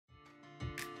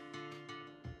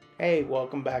Hey,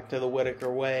 welcome back to the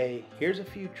Whit-Acre Way. Here's a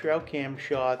few trail cam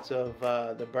shots of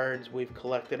the birds we've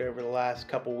collected over the last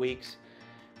couple weeks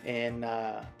in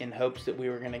hopes that we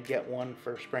were going to get one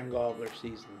for spring gobbler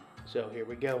season. So here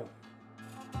we go.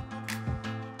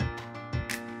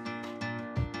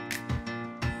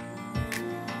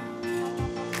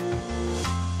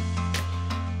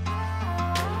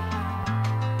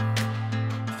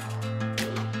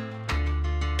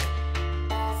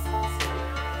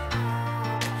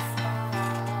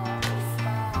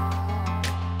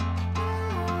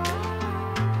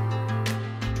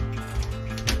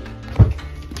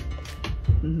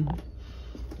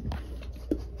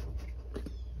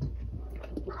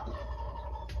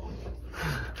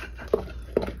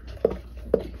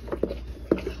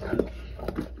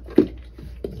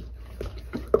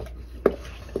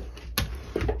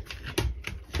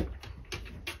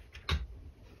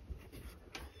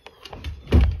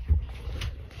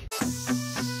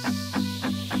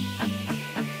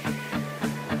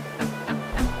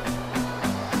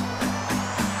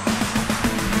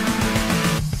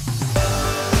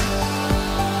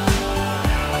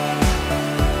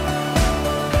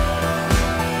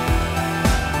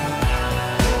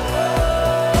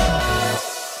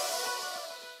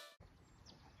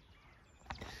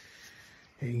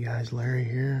 Hey guys, Larry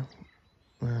here.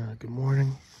 Good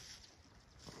morning.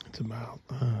 It's about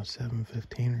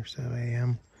 7:15 or so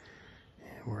a.m.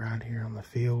 and we're out here on the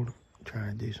field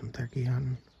trying to do some turkey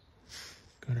hunting.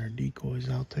 Got our decoys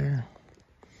out there.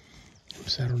 I'm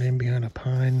settled in behind a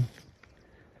pine,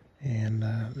 and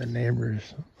the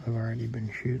neighbors have already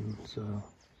been shooting, so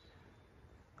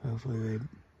hopefully they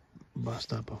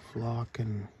bust up a flock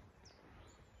and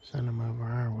send them over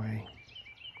our way.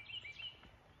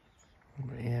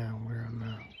 But yeah, we're on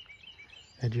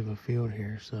the edge of a field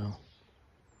here, so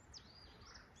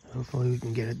hopefully we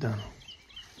can get it done.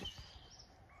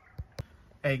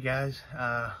 Hey guys,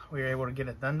 we were able to get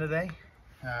it done today.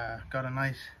 Got a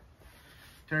nice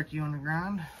turkey on the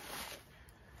ground.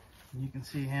 You can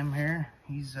see him here.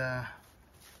 He's a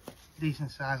decent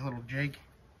sized little Jake.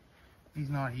 He's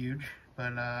not huge,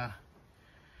 but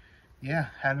yeah,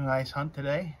 had a nice hunt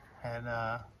today. Had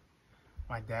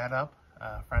my dad up.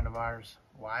 A friend of ours,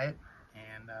 Wyatt,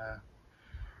 and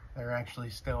they're actually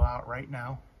still out right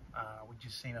now. We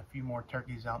just seen a few more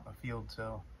turkeys out in the field,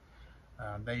 so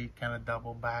they kind of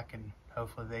double back and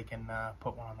hopefully they can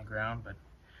put one on the ground. But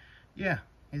yeah,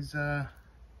 his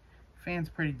fan's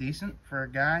pretty decent for a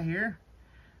guy here.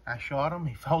 I shot him.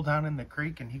 He fell down in the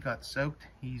creek and he got soaked.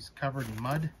 He's covered in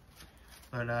mud,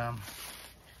 but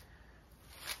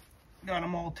got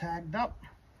him all tagged up.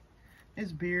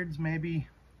 His beard's maybe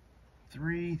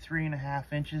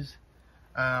 3.5 inches.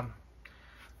 Not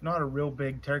a real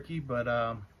big turkey, but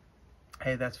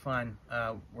hey, that's fine.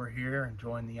 We're here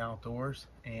enjoying the outdoors,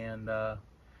 and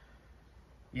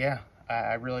yeah,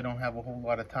 I really don't have a whole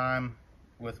lot of time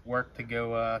with work to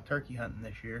go turkey hunting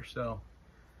this year. So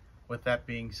with that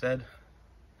being said,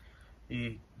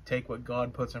 you take what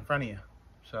God puts in front of you.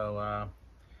 So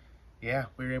yeah,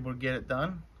 we were able to get it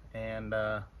done, and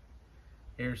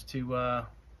here's to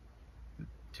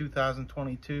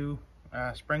 2022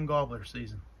 spring gobbler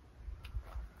season.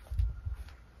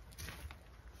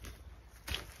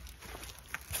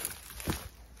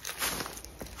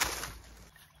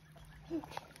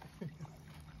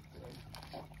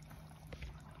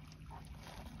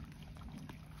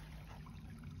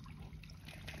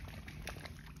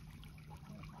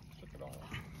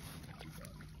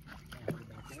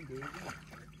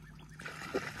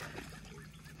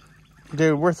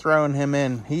 Dude, we're throwing him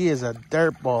in. He is a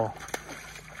dirt ball.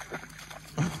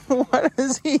 What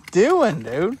is he doing,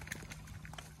 dude?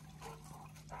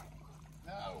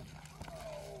 No. Oh.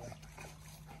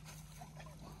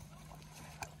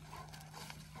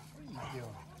 What are you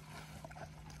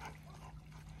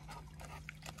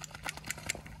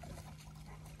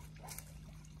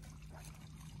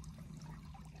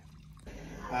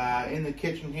doing? In the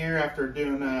kitchen here, after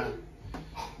doing a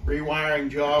rewiring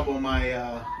job on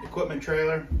my equipment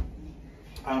trailer,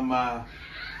 I'm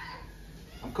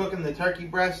cooking the turkey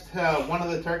breast. One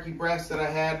of the turkey breasts that I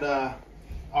had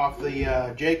off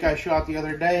the Jake I shot the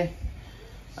other day.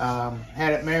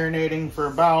 Had it marinating for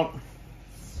about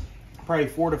probably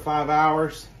 4 to 5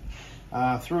 hours.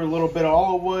 Threw a little bit of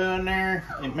olive oil in there.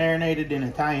 It marinated in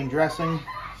Italian dressing,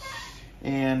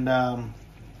 and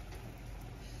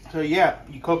so yeah,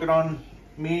 you cook it on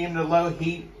medium to low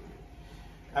heat,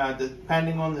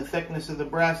 depending on the thickness of the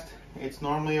breast. It's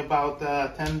normally about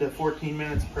 10 to 14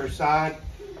 minutes per side.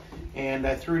 And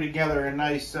I threw together a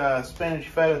nice Spanish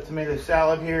feta tomato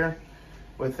salad here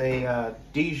with a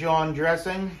Dijon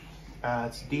dressing.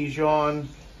 It's Dijon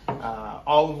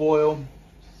olive oil,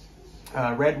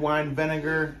 red wine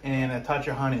vinegar, and a touch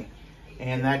of honey.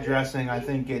 And that dressing, I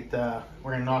think we're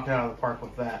gonna knock it out of the park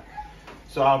with that.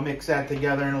 So I'll mix that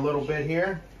together in a little bit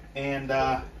here. And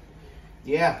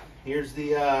yeah, here's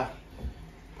the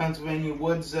Pennsylvania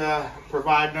Woods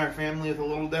providing our family with a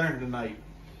little dinner tonight.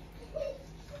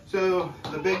 So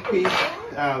the big piece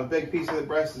of the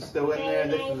breast is still in there.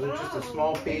 This is just a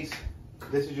small piece.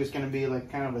 This is just gonna be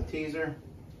like kind of a teaser,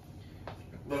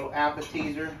 little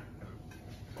appetizer.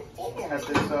 Cut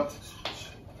this up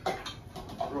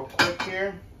real quick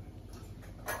here.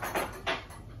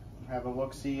 Have a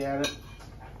look-see at it.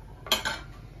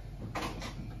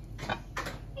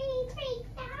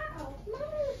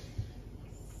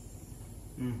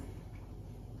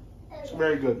 It's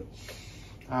very good.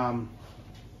 I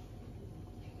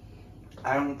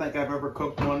don't think I've ever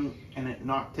cooked one and it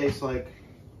not taste like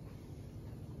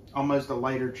almost a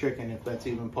lighter chicken, if that's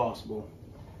even possible.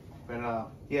 But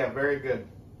yeah, very good.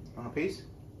 Want a piece?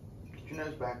 Get your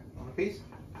nose back. Want a piece?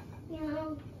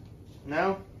 No.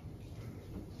 No?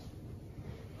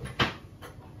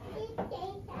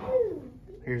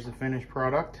 Here's the finished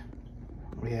product.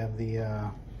 We have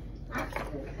the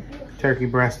turkey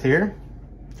breast here.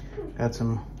 Got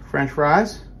some French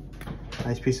fries.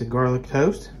 Nice piece of garlic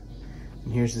toast.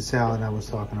 And here's the salad I was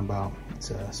talking about.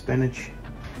 It's spinach,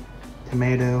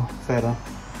 tomato, feta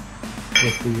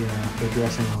with the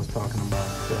dressing I was talking about.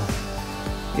 So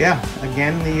yeah,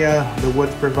 again, the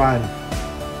Woods provide.